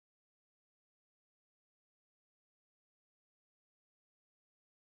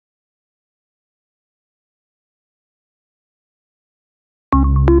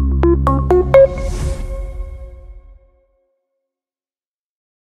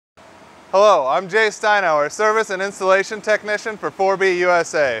Hello, I'm Jay Steinauer, Service and Installation Technician for 4B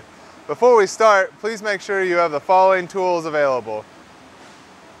USA. Before we start, please make sure you have the following tools available.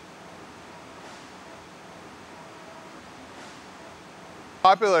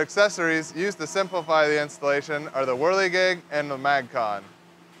 Popular accessories used to simplify the installation are the whirligig and the MagCon.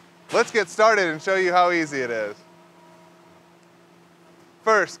 Let's get started and show you how easy it is.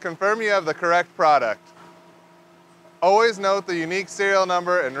 First, confirm you have the correct product. Always note the unique serial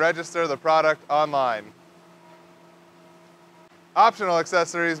number and register the product online. Optional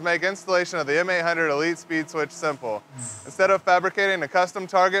accessories make installation of the M800 Elite speed switch simple. Instead of fabricating a custom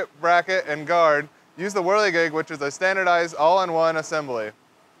target, bracket, and guard, use the whirligig, which is a standardized all-in-one assembly.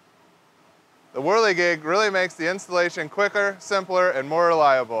 The whirligig really makes the installation quicker, simpler, and more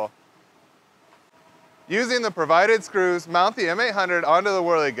reliable. Using the provided screws, mount the M800 onto the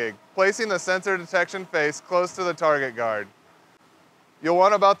whirligig, placing the sensor detection face close to the target guard. You'll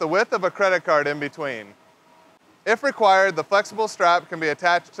want about the width of a credit card in between. If required, the flexible strap can be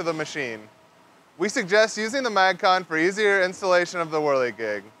attached to the machine. We suggest using the MagCon for easier installation of the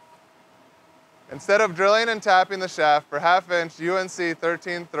whirligig. Instead of drilling and tapping the shaft for 1/2" UNC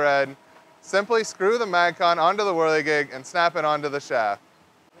 13 thread, simply screw the MagCon onto the whirligig and snap it onto the shaft.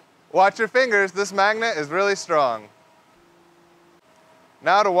 Watch your fingers, this magnet is really strong.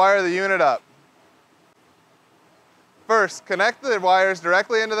 Now to wire the unit up. First, connect the wires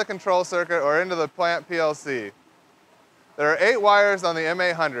directly into the control circuit or into the plant PLC. There are 8 wires on the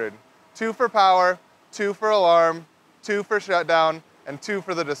M800, 2 for power, 2 for alarm, 2 for shutdown, and 2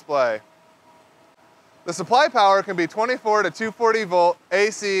 for the display. The supply power can be 24 to 240 volt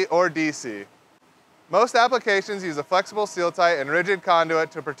AC or DC. Most applications use a flexible seal-tight and rigid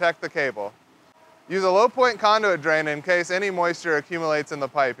conduit to protect the cable. Use a low-point conduit drain in case any moisture accumulates in the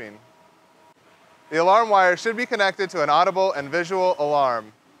piping. The alarm wire should be connected to an audible and visual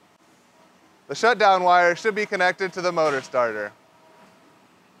alarm. The shutdown wire should be connected to the motor starter.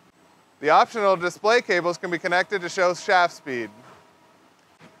 The optional display cables can be connected to show shaft speed.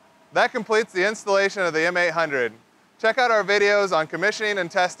 That completes the installation of the M800. Check out our videos on commissioning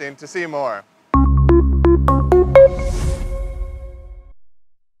and testing to see more.